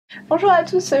Bonjour à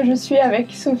tous, je suis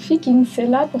avec Sophie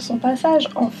Kinsella pour son passage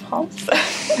en France.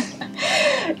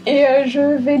 Et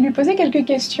je vais lui poser quelques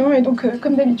questions et donc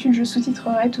comme d'habitude je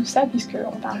sous-titrerai tout ça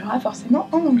puisqu'on parlera forcément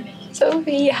en anglais.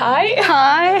 Sophie, hi.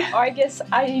 Hi. Or I guess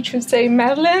I should say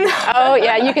Madeline. Oh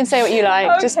yeah, you can say what you like.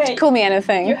 Okay. Just call me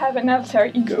anything. You have an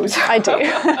alter egos. I do.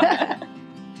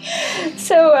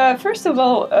 So first of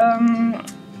all,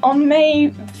 on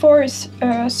May 4th,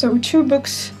 so 2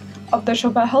 books of the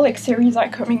Shopaholic series are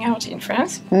coming out in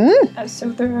France. So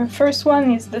the first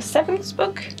one is the 7th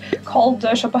book called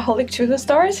Shopaholic to the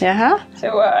Stars. Yeah.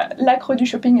 So L'Accro du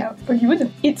shopping à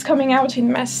Hollywood. It's coming out in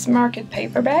mass market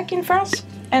paperback in France.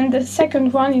 And the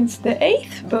second one is the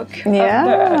 8th book of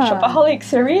the Shopaholic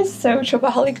series, so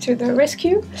Shopaholic to the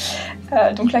Rescue.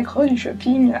 Donc L'Accro du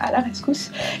shopping à la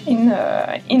rescousse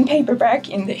in paperback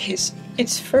in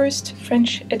its first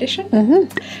French edition.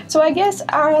 So I guess,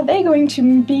 are they going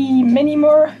to be many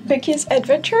more Becky's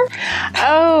Adventure?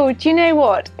 Oh, do you know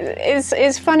what?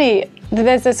 It's funny.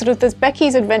 There's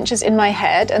Becky's Adventures in my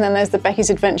head, and then there's the Becky's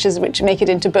Adventures which make it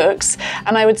into books.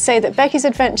 And I would say that Becky's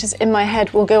Adventures in my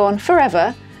head will go on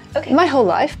forever. Okay. My whole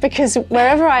life, because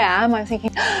wherever I am, I'm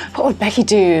thinking, what would Becky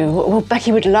do? Well,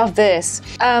 Becky would love this.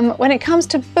 When it comes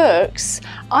to books,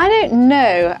 I don't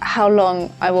know how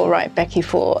long I will write Becky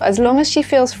for. As long as she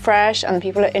feels fresh and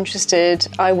people are interested,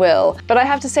 I will. But I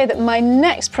have to say that my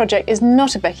next project is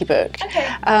not a Becky book.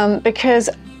 Okay. Because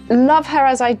love her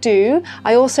as I do,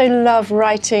 I also love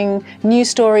writing new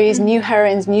stories, new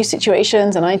heroines, new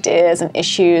situations and ideas and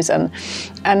issues and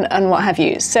what have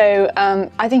you. So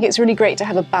I think it's really great to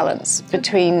have a balance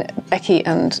between Becky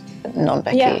and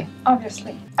non-Becky. Yeah,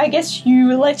 obviously. I guess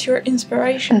you let your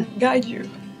inspiration guide you.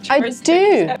 I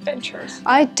do. Adventures.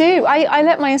 I do. I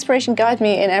let my inspiration guide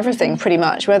me in everything, pretty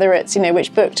much. Whether it's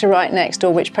which book to write next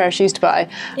or which pair of shoes to buy.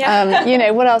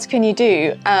 Yeah. What else can you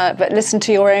do? But listen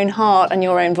to your own heart and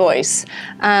your own voice.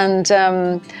 And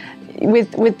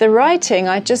with the writing,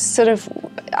 I just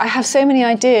I have so many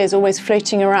ideas always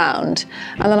floating around,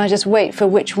 and then I just wait for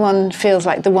which one feels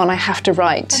like the one I have to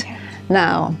write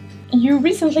now. You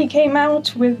recently came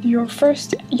out with your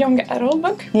first young adult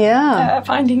book,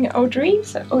 Finding Audrey,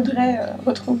 so Audrey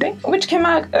retrouvée, which came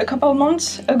out a couple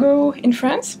months ago in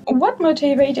France. What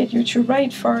motivated you to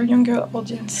write for a younger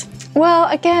audience? Well,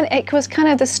 again, it was kind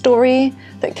of the story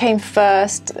that came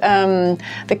first.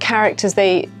 The characters,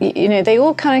 they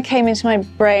all kind of came into my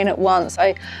brain at once.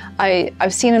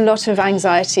 I've seen a lot of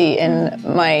anxiety in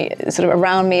my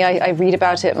around me. I read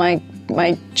about it.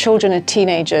 My children are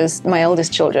teenagers, my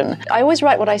eldest children. I always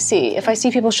write what I see. If I see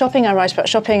people shopping, I write about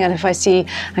shopping, and if I see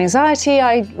anxiety,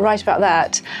 I write about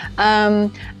that.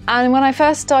 And when I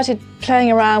first started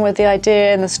playing around with the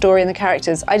idea and the story and the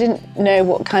characters, I didn't know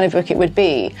what kind of book it would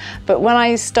be. But when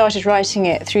I started writing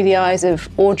it through the eyes of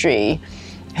Audrey,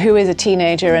 who is a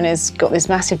teenager and has got this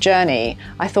massive journey,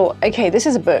 I thought, okay, this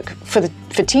is a book for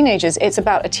teenagers. It's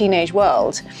about a teenage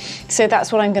world. So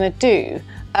that's what I'm going to do.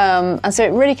 And so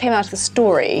it really came out of the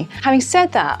story. Having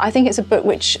said that, I think it's a book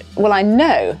which, well, I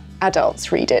know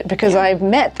adults read it because I've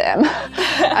met them.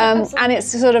 And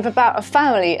it's about a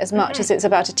family as much as it's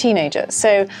about a teenager.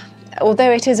 So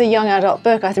although it is a young adult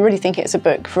book, I really think it's a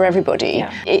book for everybody.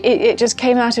 Yeah. It just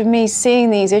came out of me seeing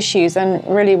these issues and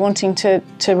really wanting to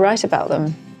write about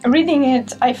them. Reading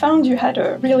it, I found you had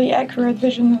a really accurate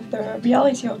vision of the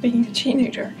reality of being a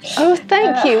teenager. Oh,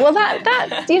 thank you. Well,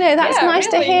 that's nice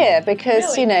to hear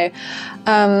because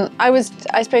I was,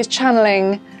 I suppose,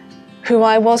 channeling who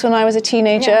I was when I was a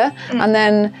teenager, and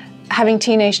then having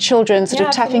teenage children,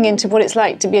 tapping into what it's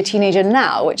like to be a teenager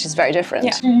now, which is very different.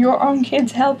 Yeah. Do your own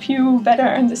kids help you better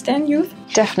understand youth?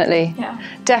 Definitely. Yeah.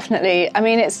 Definitely. I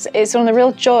mean, it's one of the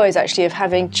real joys, actually, of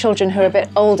having children who are a bit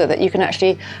older, that you can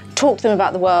actually talk to them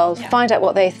about the world, find out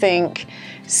what they think,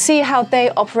 see how they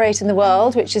operate in the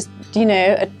world, which is,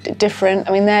 different.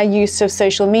 I mean, their use of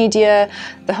social media,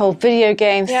 the whole video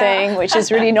game thing, which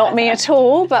is really not me at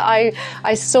all, but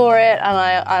I saw it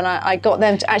and I got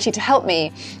them to help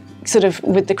me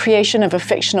with the creation of a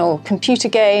fictional computer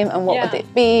game, and what would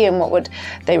it be and what would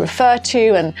they refer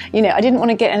to, and I didn't want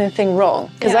to get anything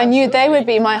wrong because I knew they would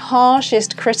be my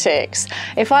harshest critics.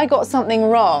 If I got something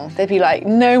wrong, they'd be like,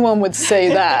 no one would say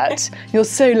that. You're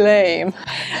so lame.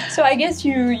 So I guess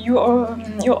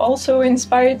you're also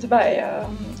inspired by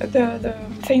the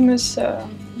famous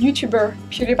YouTuber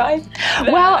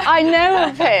PewDiePie. Well, I know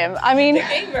of him. I mean, the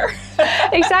gamer.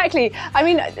 Exactly. I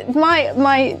mean,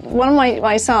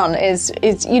 my son is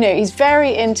you know, he's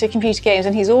very into computer games,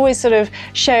 and he's always sort of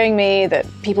showing me that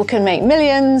people can make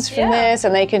millions from this,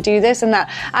 and they can do this and that.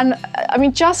 And I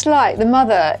mean, just like the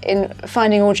mother in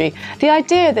Finding Audrey, the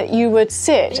idea that you would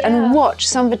sit and watch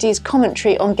somebody's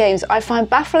commentary on games, I find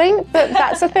baffling, but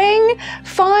that's a thing.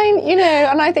 Fine, you know,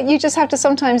 and I think you just have to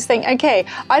sometimes think, okay,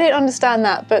 I don't understand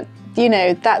that, but you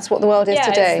know, that's what the world is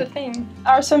today. Yeah, it's the thing.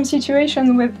 Are some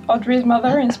situations with Audrey's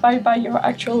mother inspired by your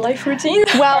actual life routine?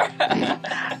 Well,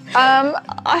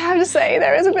 I have to say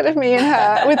there is a bit of me in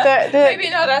her with the maybe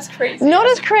not as crazy. Not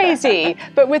as crazy,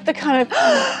 but with the kind of,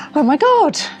 oh my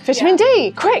God, vitamin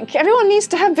D, quick! Everyone needs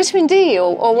to have vitamin D,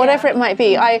 or whatever it might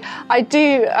be. I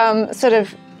do sort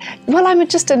of. Well, I'm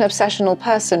just an obsessional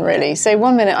person, really. So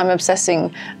one minute I'm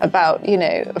obsessing about, you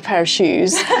know, a pair of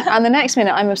shoes, and the next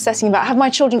minute I'm obsessing about, have my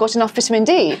children got enough vitamin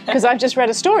D? Because I've just read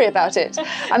a story about it.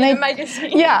 And in a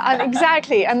magazine. Yeah,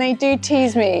 exactly. And they do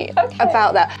tease me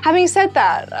about that. Having said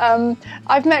that,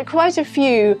 I've met quite a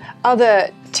few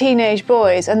other teenage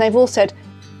boys, and they've all said,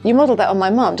 you modelled that on my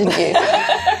mum, didn't you?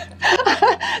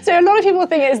 So a lot of people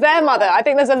think it's their mother. I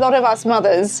think there's a lot of us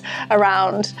mothers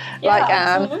around, like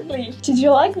Anne. Absolutely. Did you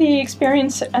like the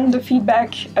experience and the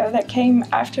feedback that came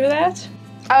after that?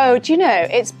 Oh, do you know,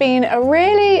 it's been a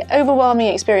really overwhelming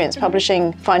experience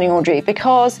publishing Finding Audrey,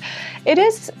 because it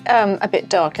is a bit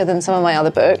darker than some of my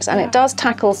other books, and it does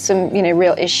tackle some, you know,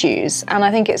 real issues, and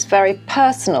I think it's very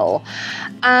personal.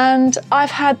 And I've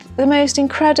had the most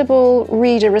incredible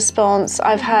reader response.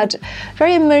 I've had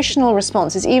very emotional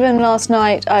responses. Even last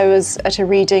night I was at a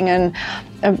reading, and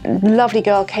a lovely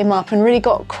girl came up and really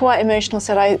got quite emotional,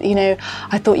 said,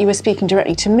 I thought you were speaking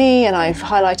directly to me, and I've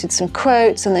highlighted some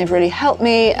quotes and they've really helped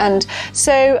me. And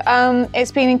so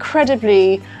it's been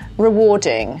incredibly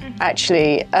rewarding,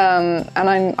 actually, and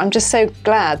I'm just so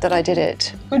glad that I did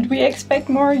it. Would we expect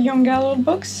more young adult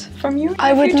books from you?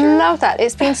 I would love that.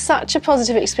 It's been such a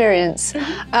positive experience.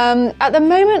 At the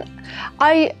moment,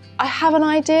 I have an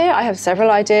idea. I have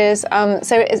several ideas.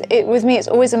 So with me, it's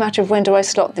always a matter of when do I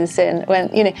slot this in.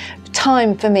 When, you know,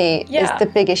 time for me is the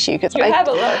big issue, because you have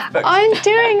a lot of books. I'm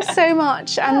doing so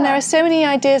much, and there are so many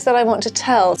ideas that I want to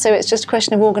tell. So it's just a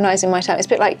question of organising my time. It's a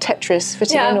bit like Tetris,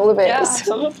 fitting in all the bits. Yeah,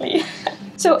 absolutely.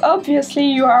 So obviously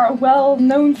you are well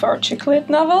known for chick lit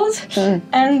novels,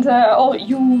 and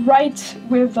you write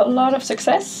with a lot of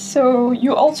success. So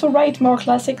you also write more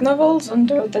classic novels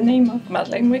under the name of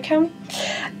Madeleine Wickham.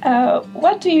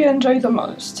 What do you enjoy the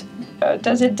most?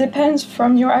 Does it depend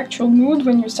from your actual mood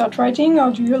when you start writing,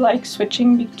 or do you like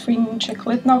switching between chick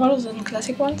lit novels and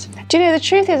classic ones? Do you know, the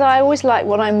truth is I always like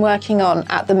what I'm working on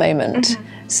at the moment.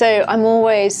 So I'm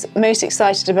always most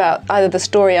excited about either the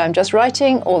story I'm just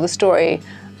writing or the story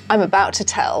I'm about to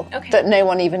tell that no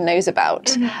one even knows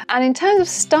about. And in terms of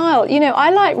style, you know,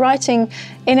 I like writing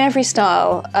in every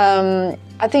style.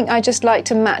 I think I just like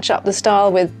to match up the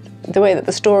style with the way that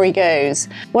the story goes.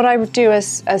 What I do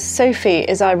as Sophie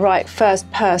is I write first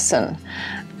person,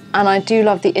 and I do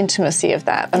love the intimacy of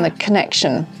that and the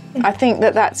connection. I think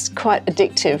that that's quite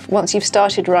addictive. Once you've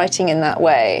started writing in that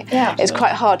way, it's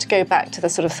quite hard to go back to the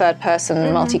sort of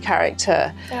third-person,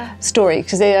 multi-character story,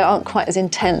 because they aren't quite as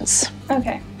intense.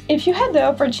 Okay. If you had the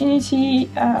opportunity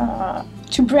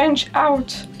to branch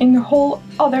out in a whole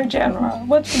other genre,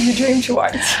 what would you dream to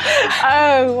write?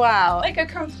 Oh, wow. Like a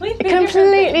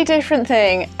completely different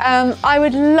thing. I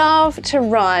would love to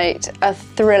write a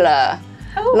thriller,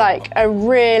 like a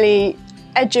really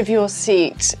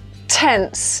edge-of-your-seat,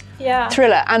 tense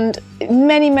thriller. And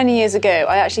many, many years ago,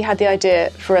 I actually had the idea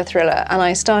for a thriller, and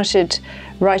I started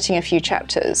writing a few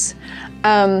chapters.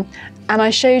 And I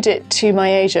showed it to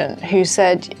my agent, who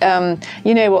said,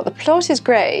 you know what, the plot is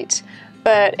great,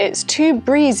 but it's too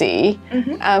breezy.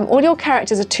 All your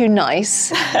characters are too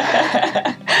nice.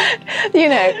 You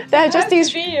know, they're just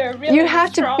these. Really you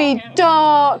have to be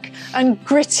dark and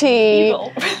gritty.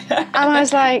 And I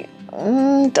was like,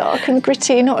 dark and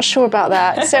gritty, not sure about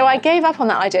that. So I gave up on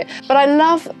that idea. But I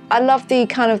love the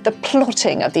kind of the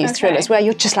plotting of these thrillers, where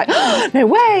you're just like, oh, no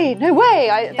way.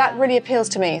 That really appeals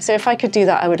to me. So if I could do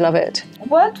that, I would love it.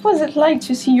 What was it like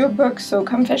to see your book, So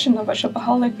Confession of a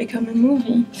Shopaholic, become a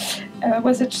movie?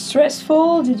 Was it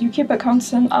stressful? Did you keep a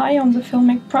constant eye on the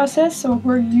filmic process, or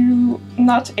were you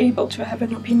not able to have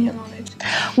an opinion on it?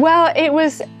 Well, it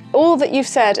was all that you've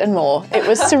said and more. It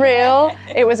was surreal,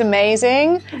 it was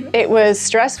amazing, it was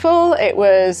stressful, it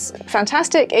was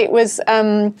fantastic, it was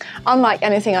unlike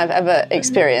anything I've ever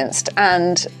experienced.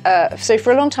 And so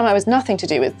for a long time I was nothing to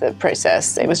do with the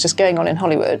process. It was just going on in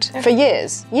Hollywood for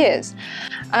years.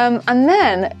 And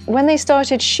then when they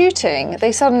started shooting,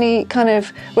 they suddenly kind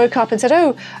of woke up and said,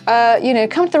 oh, you know,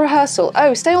 come to the rehearsal.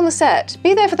 Oh, stay on the set.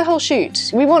 Be there for the whole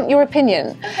shoot. We want your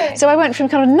opinion. Okay. So I went from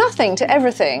kind of nothing to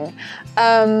everything.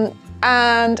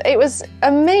 And it was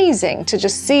amazing to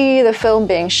just see the film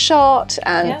being shot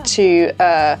and to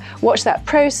watch that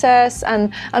process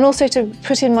and also to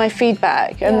put in my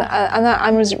feedback. And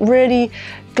I was really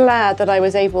glad that I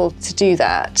was able to do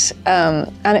that.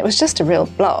 And it was just a real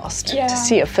blast to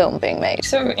see a film being made.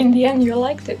 So in the end you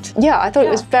liked it? Yeah, I thought it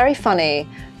was very funny,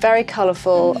 very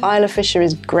colourful. Isla Fisher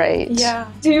is great. Yeah.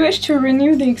 Do you wish to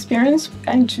renew the experience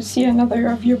and to see another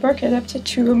of your book adapted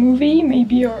to a movie,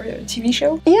 maybe, or a TV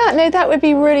show? Yeah, no, that would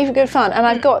be really good fun. And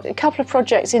I've got a couple of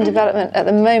projects in development at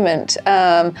the moment.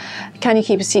 Can You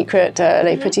Keep a Secret?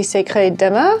 Les Petits Secrets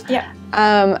d'Emma. Yeah.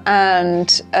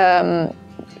 And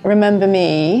Remember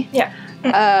Me. Yeah.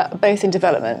 Both in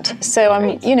development. So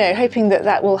I'm, you know, hoping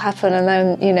that will happen, and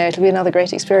then, you know, it'll be another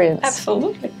great experience.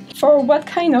 Absolutely. For what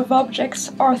kind of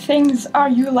objects or things are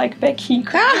you like Becky?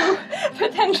 Could you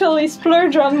potentially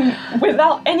splurge on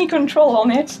without any control on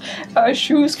it?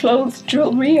 Shoes, clothes,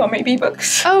 jewelry, or maybe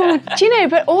books? Oh, do you know,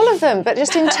 but all of them, but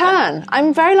just in turn.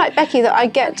 I'm very like Becky, that I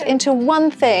get into one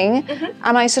thing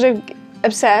and I sort of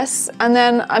obsess, and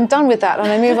then I'm done with that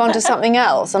and I move on to something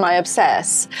else and I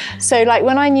obsess. So like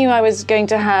when I knew I was going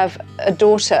to have a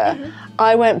daughter,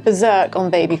 I went berserk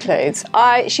on baby clothes.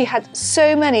 She had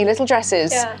so many little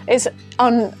dresses. Yeah. It's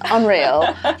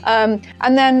unreal.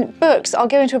 And then books. I'll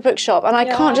go into a bookshop and I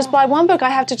can't just buy one book. I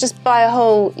have to just buy a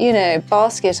whole, you know,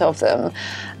 basket of them.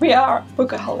 We are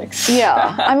bookaholics.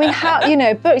 Yeah. I mean, how, you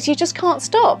know, books, you just can't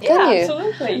stop, can you?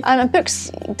 Absolutely. And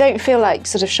books don't feel like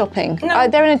sort of shopping. No,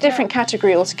 they're in a different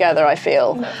category altogether, I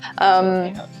feel.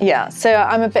 No, yeah, so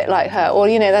I'm a bit like her. Or,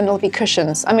 you know, then there'll be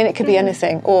cushions. I mean, it could be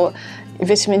anything. Or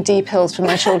vitamin D pills for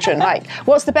my children. Like,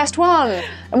 what's the best one?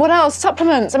 And what else?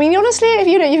 Supplements. I mean, honestly, if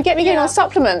you get me going on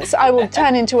supplements, I will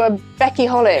turn into a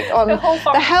Becky-holic on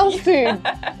the health food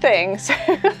thing.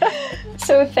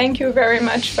 So thank you very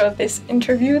much for this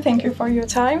interview. Thank you for your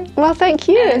time. Well, thank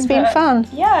you. And, it's been fun.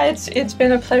 Yeah, it's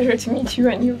been a pleasure to meet you,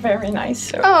 and you're very nice.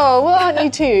 So. Oh, well, aren't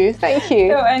you too? Thank you.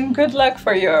 So, and good luck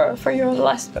for your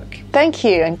last book. Thank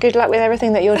you, and good luck with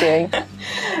everything that you're doing.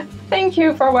 Thank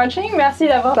you for watching. Merci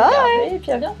d'avoir regardé. Et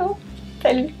puis à bientôt.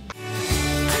 Salut.